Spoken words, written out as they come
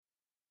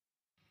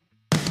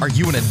Are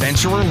you an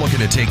adventurer looking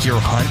to take your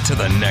hunt to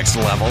the next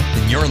level?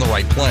 Then you're in the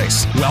right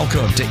place.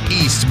 Welcome to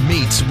East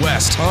Meets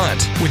West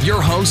Hunt with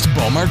your host,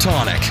 Bo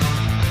Martonic.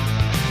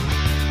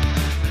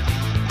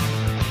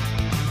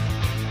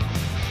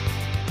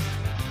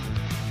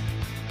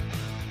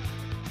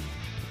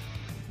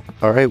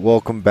 All right,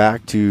 welcome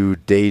back to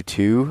day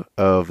 2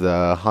 of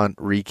the hunt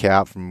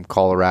recap from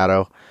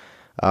Colorado.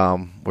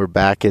 We're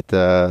back at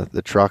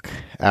the truck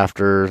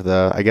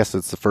after I guess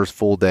it's the first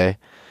full day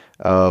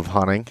of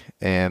hunting,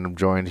 and I'm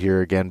joined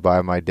here again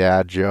by my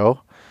dad,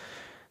 Joe.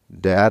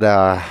 Dad,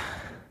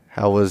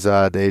 how was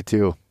day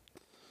 2?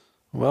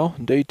 Well,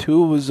 day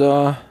 2 was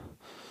not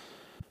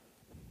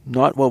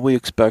what we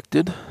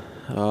expected.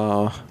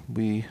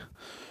 We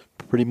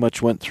pretty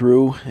much went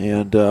through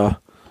and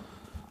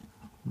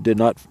did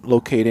not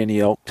locate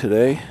any elk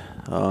today.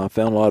 Found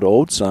a lot of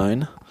old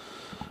sign.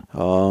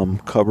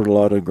 Covered a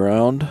lot of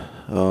ground.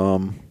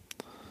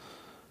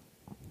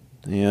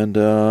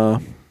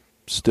 And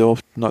still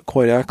not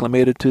quite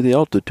acclimated to the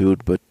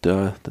altitude, but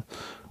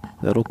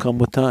that'll come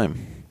with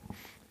time.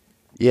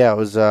 Yeah, it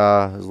was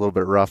a little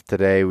bit rough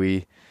today.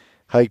 We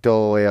hiked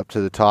all the way up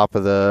to the top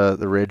of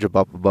the ridge up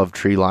above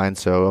tree line,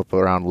 so up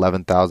around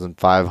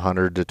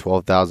 11,500 to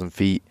 12,000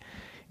 feet,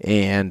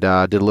 and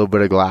did a little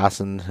bit of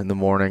glassing in the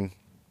morning.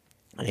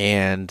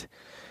 And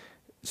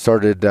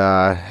started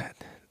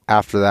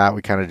after that,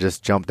 we kind of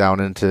just jumped down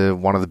into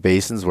one of the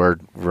basins where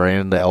we ran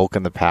into elk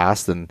in the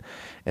past, and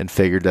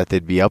figured that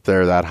they'd be up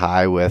there that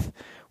high with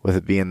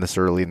it being this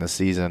early in the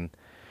season.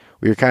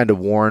 We were kind of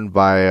warned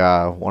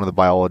by one of the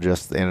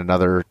biologists and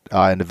another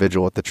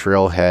individual at the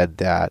trailhead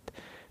that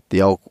the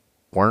elk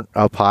weren't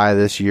up high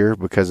this year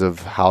because of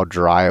how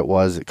dry it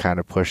was. It kind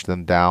of pushed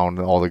them down.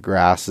 All the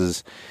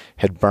grasses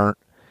had burnt.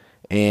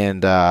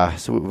 And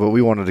but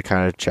we wanted to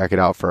kind of check it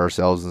out for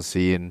ourselves and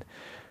see, and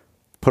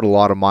put a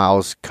lot of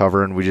miles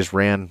covering. We just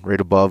ran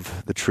right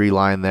above the tree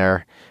line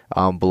there,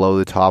 below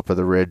the top of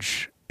the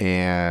ridge,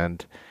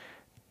 and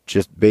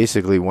just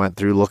basically went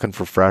through looking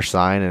for fresh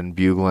sign and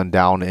bugling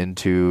down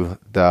into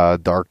the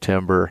dark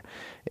timber,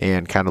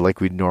 and kind of like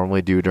we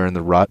normally do during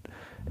the rut.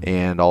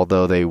 And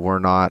although they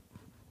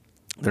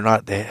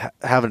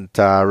haven't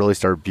really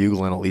started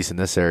bugling, at least in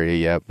this area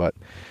yet, but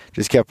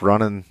just kept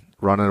running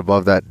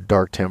above that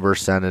dark timber,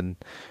 sending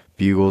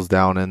bugles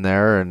down in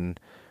there and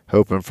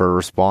hoping for a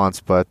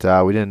response, but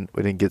we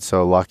didn't get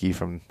so lucky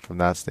from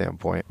that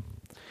standpoint.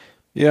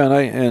 Yeah,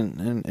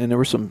 and there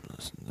were some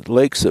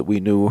lakes that we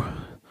knew,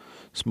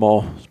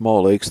 small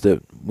lakes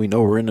that we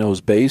know were in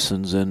those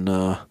basins, and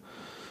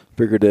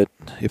figured that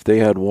if they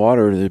had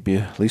water, there'd be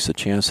at least a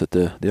chance that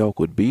the elk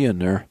would be in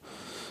there.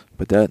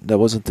 But that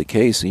wasn't the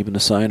case. Even the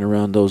sign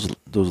around those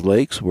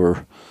lakes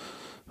were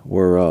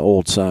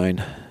old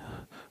sign.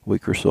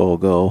 Week or so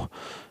ago.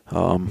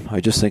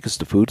 I just think it's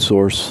the food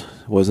source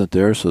wasn't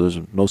there, so there's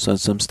no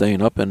sense them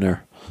staying up in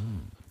there.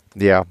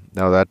 Yeah,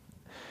 no, that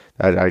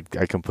I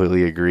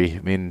completely agree. I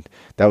mean,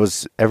 that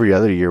was every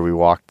other year we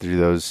walked through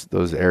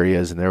those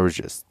areas, and there was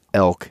just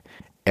elk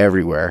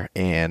everywhere,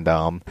 and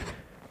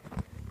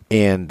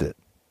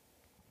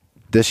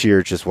this year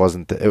it just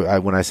wasn't.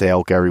 When I say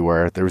elk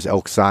everywhere, there was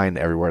elk sign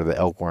everywhere. The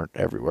elk weren't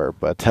everywhere,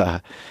 but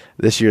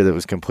this year that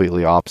was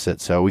completely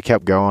opposite. So we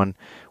kept going.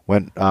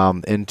 Went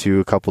into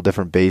a couple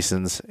different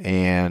basins,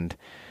 and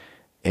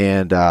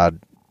the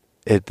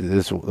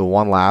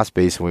one last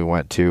basin we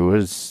went to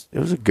was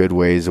a good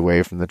ways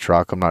away from the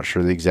truck. I'm not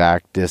sure the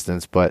exact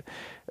distance, but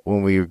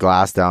when we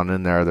glassed down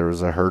in there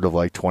was a herd of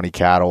like 20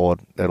 cattle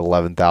at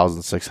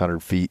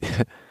 11,600 feet.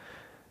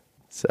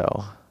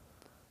 So,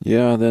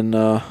 yeah. Then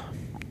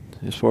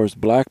as far as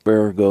black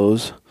bear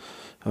goes,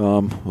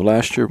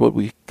 last year what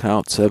we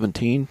count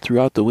 17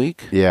 throughout the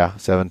week. Yeah,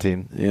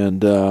 17,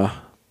 and.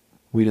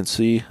 We didn't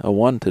see a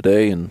one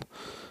today, and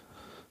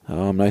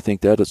I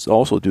think that is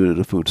also due to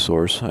the food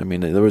source. I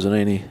mean, there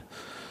wasn't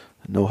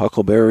no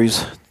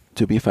huckleberries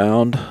to be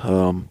found,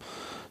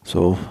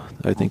 so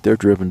I think they're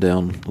driven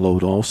down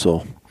load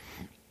also.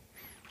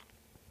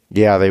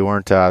 Yeah, they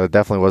weren't. There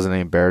definitely wasn't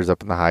any bears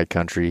up in the high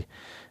country,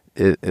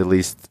 at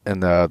least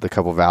in the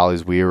couple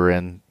valleys we were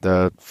in.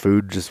 The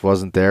food just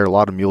wasn't there. A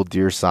lot of mule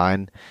deer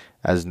sign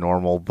as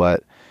normal,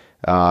 but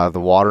the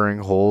watering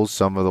holes,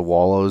 some of the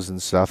wallows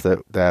and stuff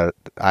that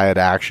I had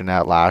action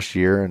at last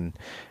year, and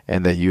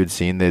that you had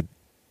seen, that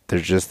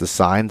there's just the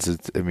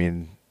signs. I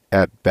mean,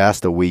 at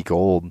best a week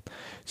old,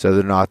 so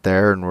they're not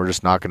there, and we're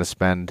just not going to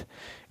spend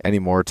any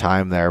more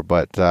time there.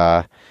 But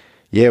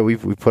yeah, we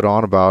put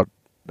on about,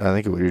 I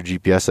think your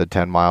GPS said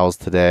 10 miles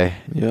today.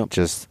 Yep.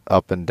 Just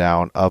up and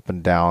down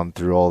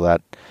through all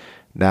that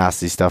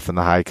nasty stuff in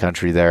the high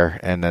country there,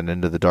 and then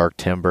into the dark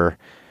timber.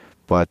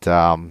 But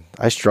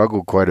I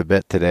struggled quite a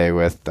bit today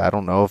with, I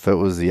don't know if it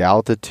was the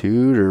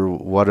altitude or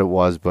what it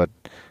was, but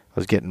I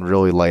was getting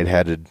really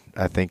lightheaded.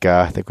 I think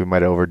we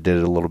might have overdid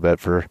it a little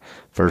bit for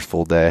first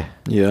full day.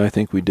 Yeah, I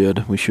think we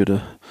did. We should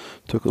have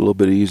took it a little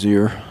bit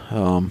easier.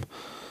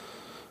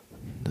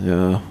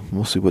 Yeah,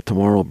 we'll see what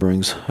tomorrow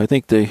brings. I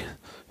think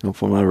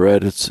from what I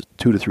read, it's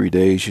 2 to 3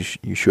 days.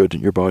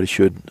 Your body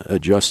should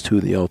adjust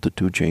to the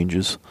altitude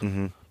changes.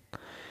 Mm-hmm.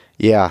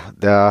 Yeah.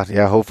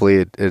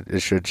 Hopefully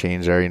it should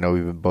change there.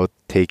 We've been both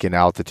taking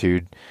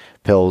altitude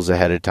pills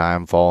ahead of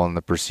time, following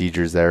the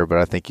procedures there, but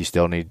I think you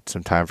still need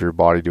some time for your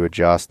body to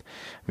adjust.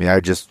 I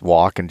just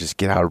walk and just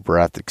get out of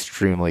breath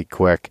extremely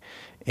quick,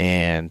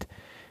 and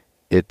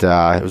it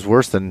was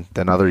worse than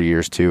other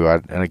years too.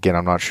 And again,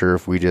 I'm not sure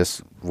if we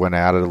just went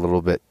at it a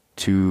little bit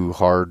too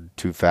hard,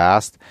 too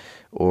fast,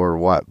 or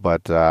what.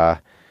 But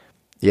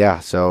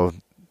so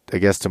I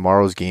guess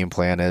tomorrow's game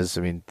plan is,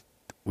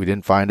 we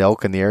didn't find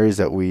elk in the areas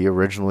that we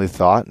originally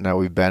thought and that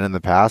we've been in the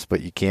past,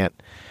 but you can't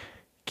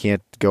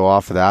go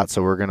off of that.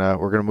 So we're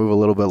gonna move a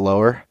little bit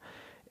lower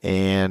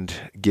and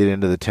get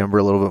into the timber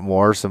a little bit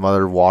more, some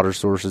other water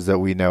sources that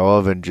we know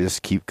of, and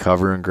just keep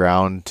covering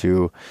ground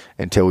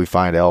until we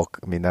find elk.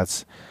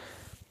 That's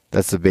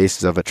the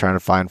basis of it, trying to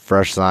find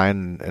fresh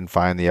sign and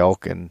find the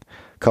elk. And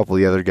a couple of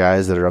the other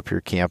guys that are up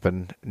here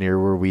camping near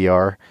where we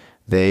are,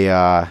 they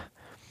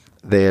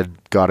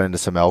had got into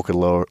some elk at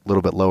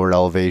little bit lower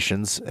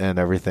elevations and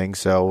everything.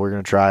 So we're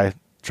going to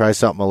try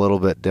something a little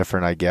bit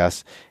different, I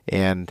guess.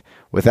 And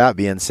with that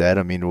being said,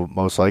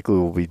 most likely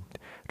we'll be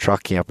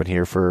truck camping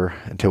here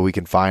until we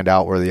can find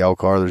out where the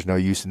elk are. There's no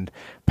use in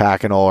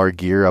packing all our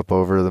gear up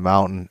over the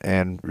mountain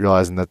and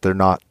realizing that they're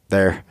not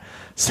there.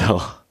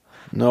 So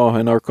no,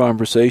 in our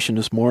conversation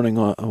this morning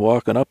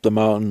walking up the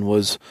mountain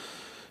was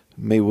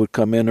maybe we'd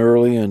come in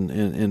early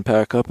and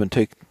pack up and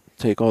take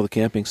all the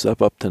camping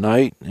stuff up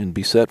tonight and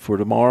be set for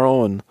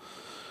tomorrow, and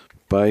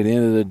by the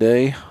end of the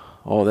day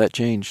all that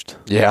changed.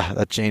 Yeah,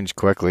 that changed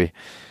quickly.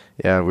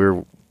 Yeah,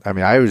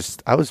 I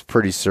was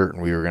pretty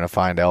certain we were going to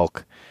find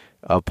elk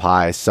up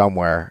high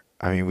somewhere.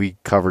 We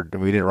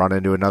didn't run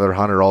into another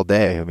hunter all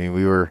day.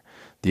 We were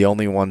the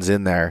only ones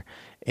in there,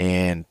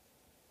 and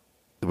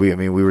we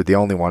were the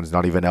only ones,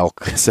 not even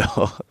elk.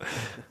 So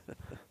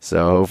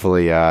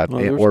hopefully,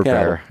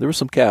 bear. There was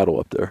some cattle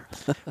up there.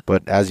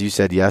 But as you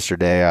said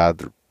yesterday,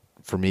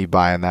 for me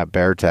buying that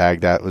bear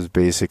tag, that was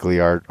basically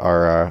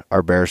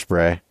our bear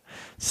spray.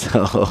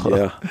 So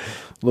yeah,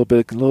 a little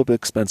bit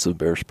expensive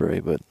bear spray,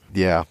 but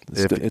yeah,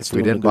 if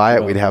we didn't buy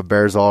it, we'd have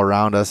bears all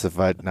around us.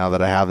 Now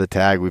that I have the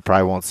tag, we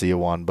probably won't see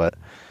one. But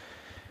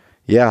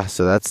yeah,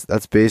 so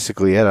that's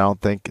basically it. I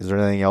don't think, is there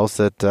anything else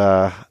that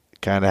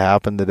kind of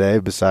happened today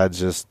besides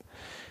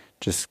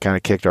just kind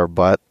of kicked our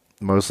butt,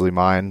 mostly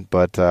mine.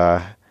 But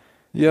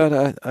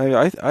yeah,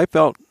 I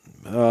felt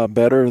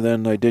better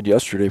than I did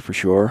yesterday for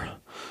sure.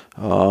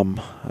 I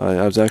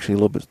was actually a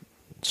little bit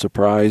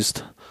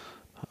surprised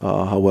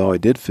how well I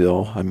did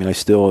feel. I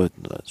still,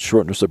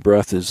 shortness of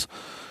breath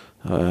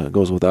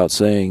goes without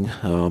saying,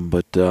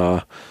 but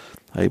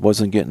I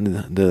wasn't getting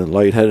the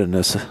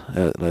lightheadedness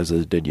as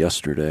I did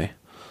yesterday.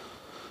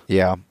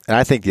 Yeah, and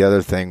I think the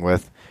other thing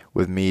with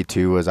me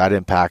too was I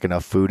didn't pack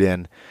enough food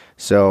in.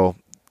 So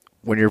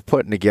when you're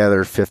putting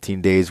together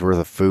 15 days worth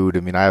of food,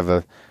 I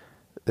have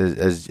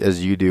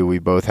as you do, we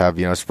both have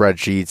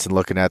spreadsheets and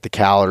looking at the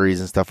calories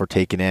and stuff we're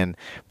taking in.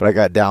 But I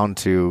got down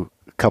to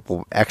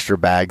couple extra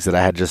bags that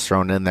I had just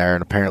thrown in there,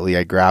 and apparently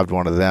I grabbed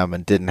one of them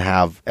and didn't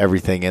have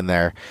everything in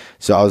there,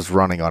 so I was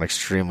running on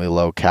extremely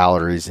low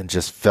calories and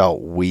just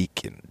felt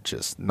weak and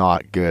just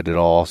not good at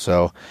all.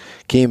 So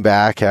came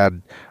back,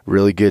 had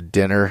really good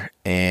dinner,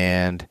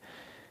 and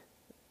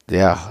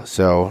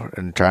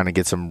and trying to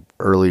get some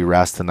early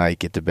rest tonight,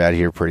 get to bed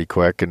here pretty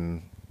quick,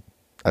 and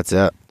that's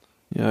it.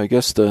 Yeah, I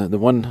guess the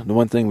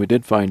one thing we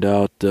did find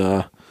out,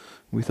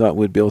 we thought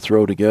we'd be able to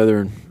throw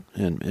together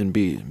and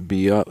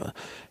be up,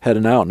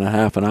 heading out in a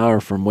half an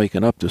hour from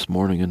waking up this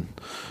morning, and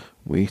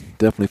we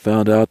definitely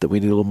found out that we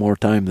need a little more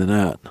time than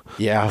that.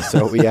 Yeah,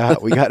 so we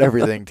got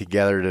everything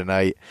together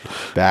tonight.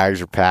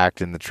 Bags are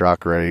packed in the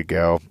truck, ready to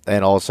go.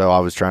 And also I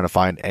was trying to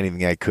find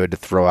anything I could to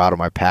throw out of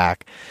my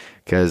pack,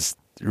 because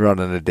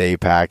running a day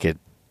pack at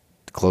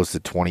close to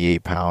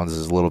 28 pounds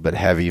is a little bit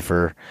heavy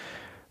for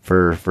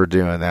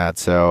doing that.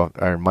 So,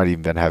 or it might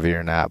even been heavier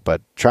than that,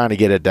 but trying to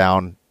get it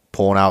down,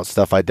 pulling out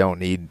stuff I don't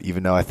need,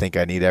 even though I think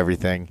I need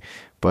everything,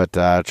 but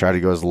try to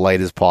go as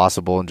light as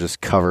possible and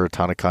just cover a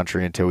ton of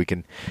country until we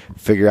can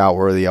figure out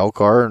where the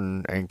elk are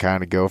and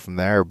kind of go from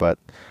there. But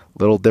a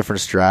little different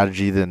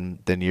strategy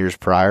than years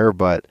prior,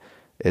 but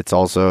it's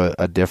also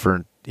a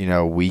different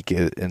week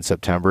in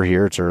September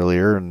here. It's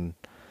earlier, and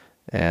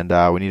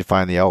we need to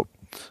find the elk.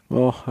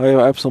 Well, I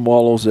have some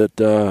wallows that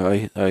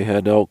I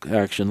had elk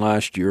action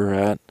last year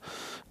at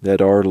that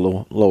are a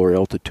little lower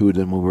altitude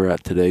than we were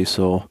at today,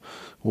 so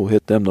we'll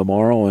hit them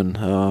tomorrow, and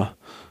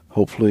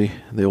hopefully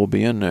they will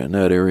be in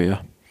that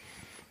area.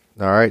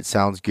 All right,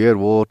 sounds good.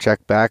 We'll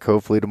check back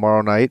hopefully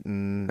tomorrow night,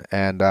 and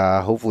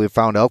hopefully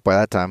found elk by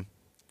that time.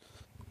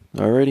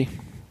 All righty.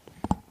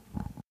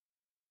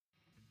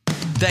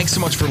 Thanks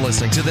so much for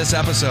listening to this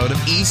episode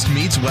of East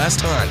Meets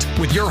West Hunt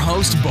with your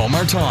host, Bo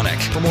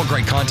Martonic. For more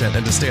great content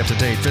and to stay up to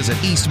date, visit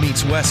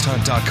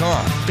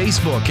eastmeetswesthunt.com,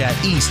 Facebook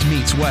at East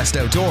Meets West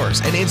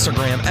Outdoors, and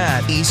Instagram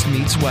at East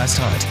Meets West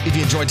Hunt. If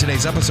you enjoyed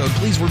today's episode,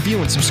 please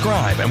review and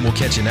subscribe, and we'll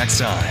catch you next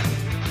time.